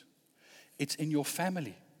groups. It's in your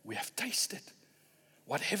family. We have tasted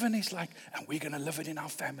what heaven is like, and we're going to live it in our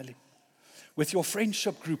family. With your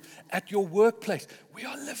friendship group, at your workplace, we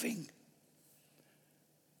are living.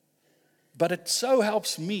 But it so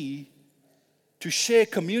helps me to share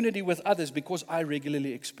community with others because I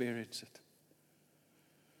regularly experience it.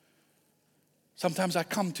 Sometimes I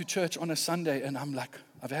come to church on a Sunday and I'm like,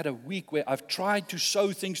 I've had a week where I've tried to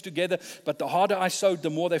sew things together, but the harder I sewed, the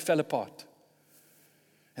more they fell apart.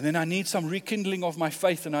 And then I need some rekindling of my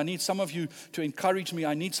faith, and I need some of you to encourage me.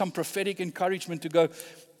 I need some prophetic encouragement to go,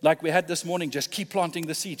 like we had this morning, just keep planting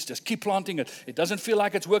the seeds, just keep planting it. It doesn't feel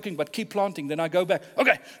like it's working, but keep planting. Then I go back,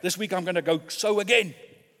 okay, this week I'm going to go sow again.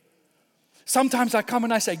 Sometimes I come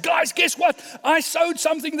and I say, guys, guess what? I sowed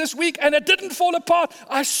something this week and it didn't fall apart.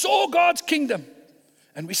 I saw God's kingdom.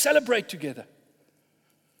 And we celebrate together.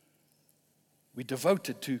 We're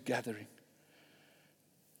devoted to gathering.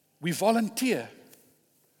 We volunteer.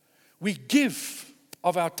 We give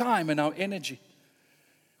of our time and our energy.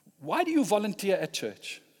 Why do you volunteer at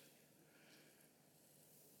church?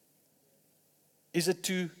 Is it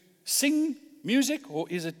to sing music or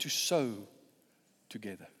is it to sow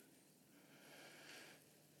together?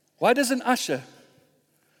 Why does an usher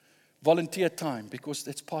volunteer time? Because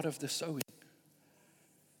that's part of the sowing.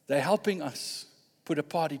 They're helping us put a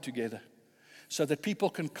party together so that people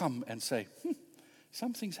can come and say,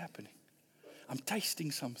 something's happening. I'm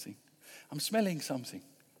tasting something. I'm smelling something.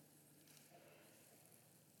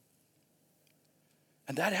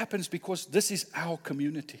 And that happens because this is our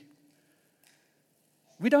community.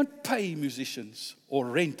 We don't pay musicians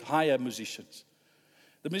or hire musicians.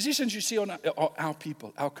 The musicians you see are our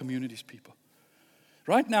people, our community's people.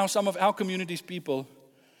 Right now, some of our community's people,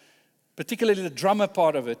 particularly the drummer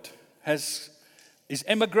part of it, is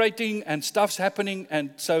emigrating and stuff's happening,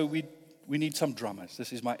 and so we need some drummers.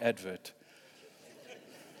 This is my advert.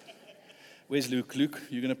 Where's Luke? Luke,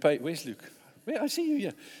 you're going to pay. Where's Luke? I see you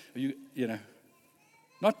here. You know,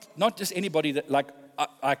 not just anybody that, like,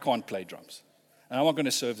 I can't play drums. And I'm not going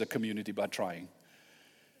to serve the community by trying.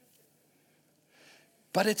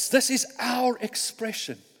 But this is our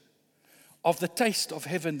expression of the taste of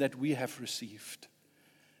heaven that we have received,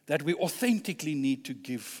 that we authentically need to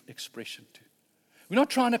give expression to. We're not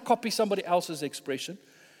trying to copy somebody else's expression.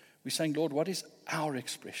 We're saying, Lord, what is our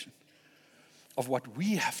expression of what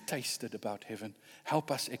we have tasted about heaven?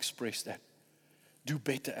 Help us express that. Do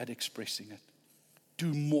better at expressing it.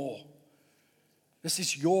 Do more. This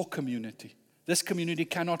is your community. This community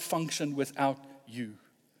cannot function without you.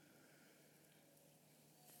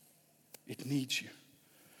 It needs you.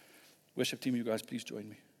 Worship team, you guys, please join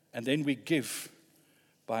me. And then we give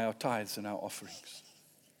by our tithes and our offerings.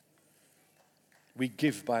 We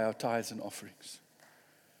give by our tithes and offerings.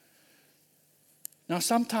 Now,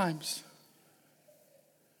 sometimes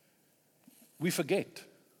we forget.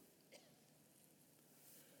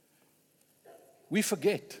 We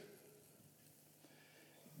forget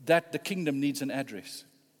that the kingdom needs an address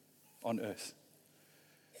on earth.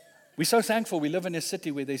 We're so thankful we live in a city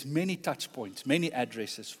where there's many touch points, many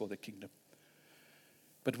addresses for the kingdom.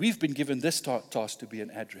 But we've been given this task to be an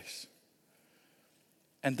address.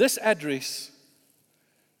 And this address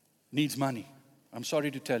needs money. I'm sorry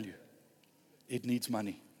to tell you, it needs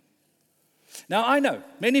money. Now, I know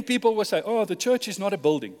many people will say, the church is not a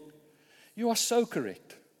building. You are so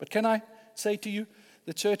correct. But can I say to you,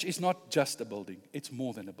 the church is not just a building. It's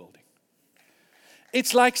more than a building.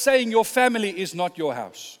 It's like saying your family is not your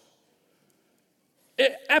house.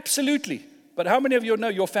 Absolutely. But how many of you know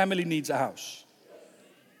your family needs a house?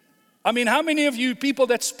 I mean, how many of you people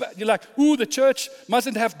you're like, the church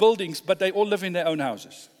mustn't have buildings, but they all live in their own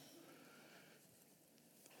houses?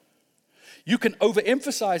 You can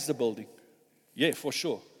overemphasize the building. Yeah, for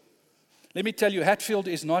sure. Let me tell you, Hatfield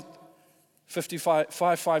is not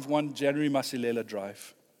 551 January Masilela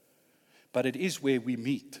Drive, but it is where we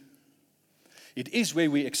meet. It is where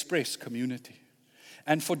we express community.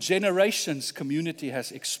 And for generations, community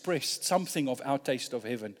has expressed something of our taste of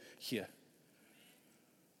heaven here.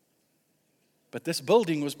 But this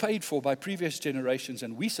building was paid for by previous generations,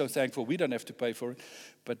 and we're so thankful we don't have to pay for it,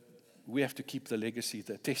 but we have to keep the legacy,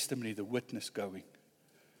 the testimony, the witness going.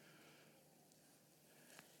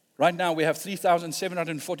 Right now, we have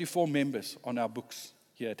 3,744 members on our books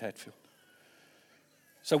here at Hatfield.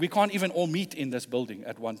 So we can't even all meet in this building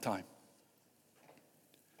at one time.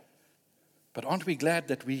 But aren't we glad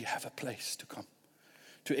that we have a place to come,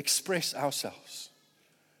 to express ourselves,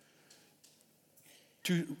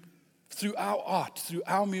 through our art, through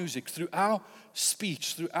our music, through our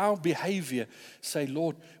speech, through our behavior, say,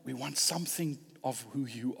 Lord, we want something of who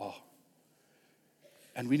you are.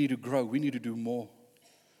 And we need to grow, we need to do more.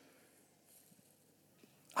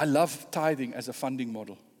 I love tithing as a funding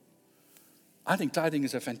model. I think tithing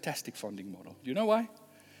is a fantastic funding model. Do you know why?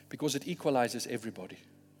 Because it equalizes everybody.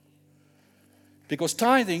 Because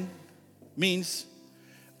tithing means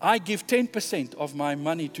I give 10% of my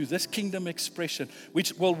money to this kingdom expression,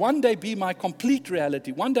 which will one day be my complete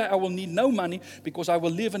reality. One day I will need no money because I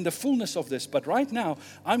will live in the fullness of this. But right now,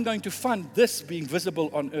 I'm going to fund this being visible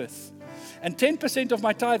on earth. And 10% of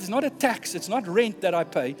my tithe is not a tax, it's not rent that I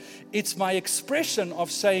pay. It's my expression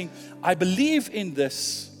of saying, I believe in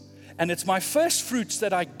this, and it's my first fruits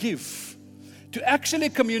that I give to actually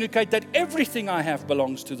communicate that everything I have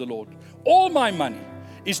belongs to the Lord. All my money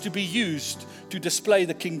is to be used to display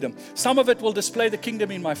the kingdom. Some of it will display the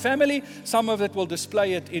kingdom in my family. Some of it will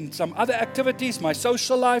display it in some other activities, my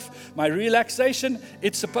social life, my relaxation.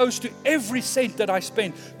 It's supposed to, every cent that I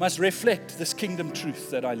spend must reflect this kingdom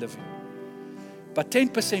truth that I live in. But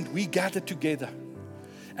 10% we gather together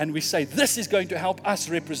and we say, this is going to help us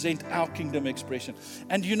represent our kingdom expression.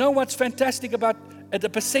 And you know what's fantastic about the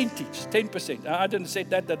percentage, 10%. I didn't say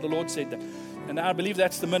that the Lord said that. And I believe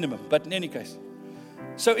that's the minimum. But in any case.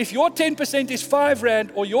 So if your 10% is 5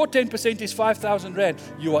 rand or your 10% is 5,000 rand,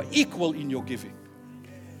 you are equal in your giving.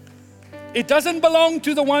 It doesn't belong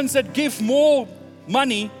to the ones that give more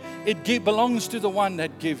money. It belongs to the one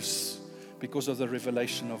that gives because of the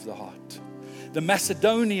revelation of the heart. The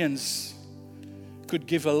Macedonians could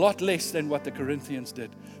give a lot less than what the Corinthians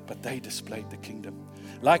did, but they displayed the kingdom.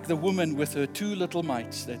 Like the woman with her 2 little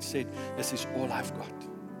mites that said, this is all I've got.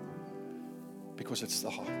 Because it's the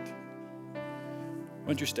heart.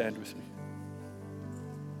 Won't you stand with me?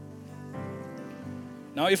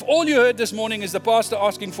 Now, if all you heard this morning is the pastor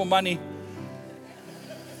asking for money,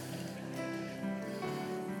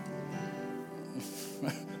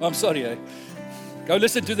 I'm sorry, eh? Go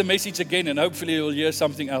listen to the message again and hopefully you'll hear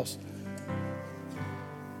something else.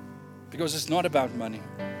 Because it's not about money.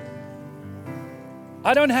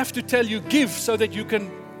 I don't have to tell you give so that you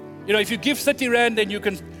can, if you give 30 rand, then you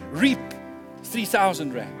can reap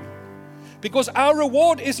 3,000 rand. Because our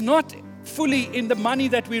reward is not fully in the money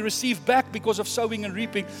that we receive back because of sowing and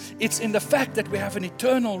reaping. It's in the fact that we have an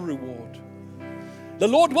eternal reward. The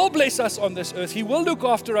Lord will bless us on this earth. He will look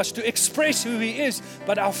after us to express who He is.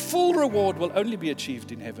 But our full reward will only be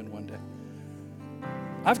achieved in heaven one day.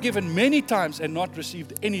 I've given many times and not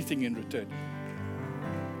received anything in return.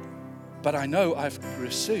 But I know I've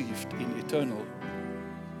received in eternal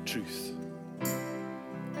truth.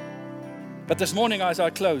 But this morning, as I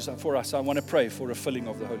close for us, I want to pray for a filling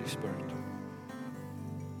of the Holy Spirit.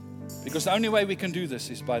 Because the only way we can do this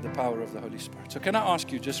is by the power of the Holy Spirit. So can I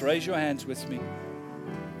ask you, just raise your hands with me.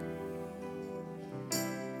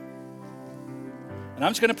 And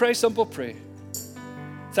I'm just going to pray a simple prayer.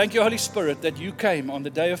 Thank you, Holy Spirit, that you came on the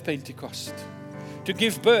day of Pentecost to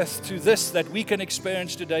give birth to this that we can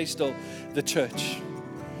experience today still, the church.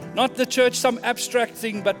 Not the church, some abstract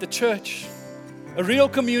thing, but the church, a real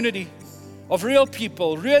community of real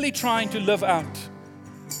people really trying to live out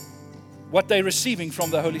what they're receiving from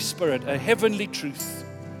the Holy Spirit, a heavenly truth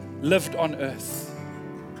lived on earth.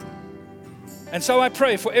 And so I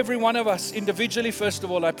pray for every one of us individually. First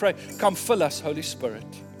of all, I pray, come fill us, Holy Spirit,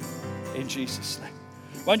 in Jesus' name.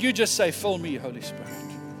 Won't you just say, fill me, Holy Spirit.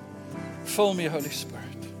 Fill me, Holy Spirit.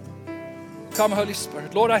 Come, Holy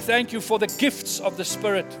Spirit. Lord, I thank you for the gifts of the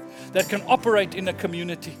Spirit that can operate in a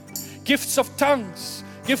community. Gifts of tongues,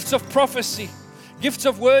 gifts of prophecy, gifts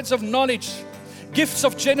of words of knowledge, gifts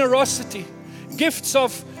of generosity, gifts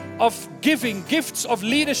of giving, gifts of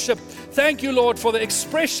leadership. Thank you, Lord, for the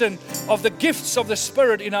expression of the gifts of the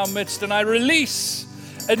Spirit in our midst. And I release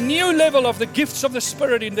a new level of the gifts of the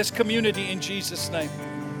Spirit in this community in Jesus' name.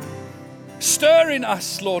 Stir in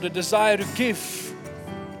us, Lord, a desire to give.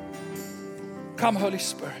 Come, Holy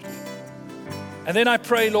Spirit. And then I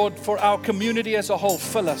pray, Lord, for our community as a whole.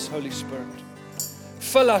 Fill us, Holy Spirit.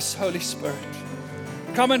 Fill us, Holy Spirit.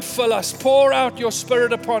 Come and fill us. Pour out your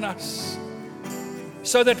Spirit upon us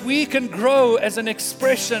so that we can grow as an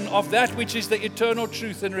expression of that which is the eternal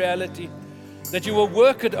truth and reality, that you will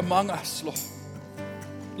work it among us, Lord.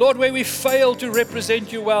 Lord, where we fail to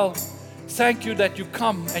represent you well, thank you that you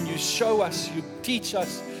come and you show us, you teach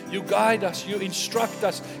us, you guide us, you instruct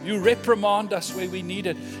us, you reprimand us where we need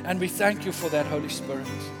it. And we thank you for that, Holy Spirit.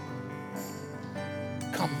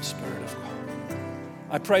 Come, Spirit of God.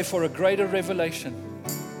 I pray for a greater revelation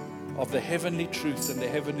of the heavenly truth and the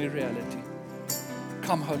heavenly reality.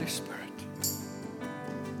 Come, Holy Spirit.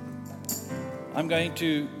 I'm going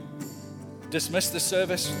to dismiss the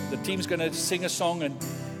service. The team's going to sing a song, and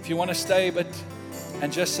if you want to stay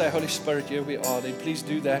and just say, Holy Spirit, here we are, then please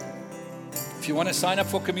do that. If you want to sign up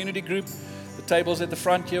for community group, the table's at the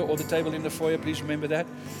front here or the table in the foyer, please remember that.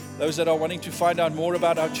 Those that are wanting to find out more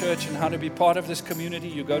about our church and how to be part of this community,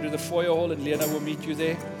 you go to the foyer hall and Lena will meet you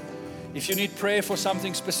there. If you need prayer for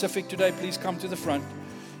something specific today, please come to the front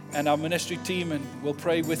and our ministry team and we'll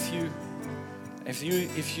pray with you.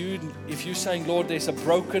 If you're saying, Lord, there's a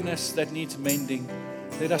brokenness that needs mending,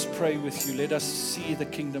 let us pray with you. Let us see the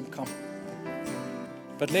kingdom come.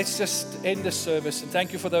 But let's just end the service. And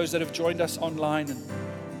thank you for those that have joined us online. And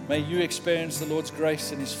may you experience the Lord's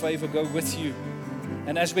grace and His favor go with you.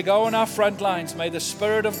 And as we go on our front lines, may the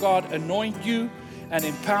Spirit of God anoint you and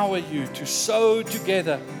empower you to sew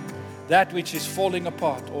together that which is falling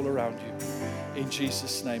apart all around you. In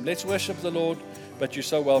Jesus' name. Let's worship the Lord, but you're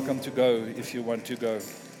so welcome to go if you want to go.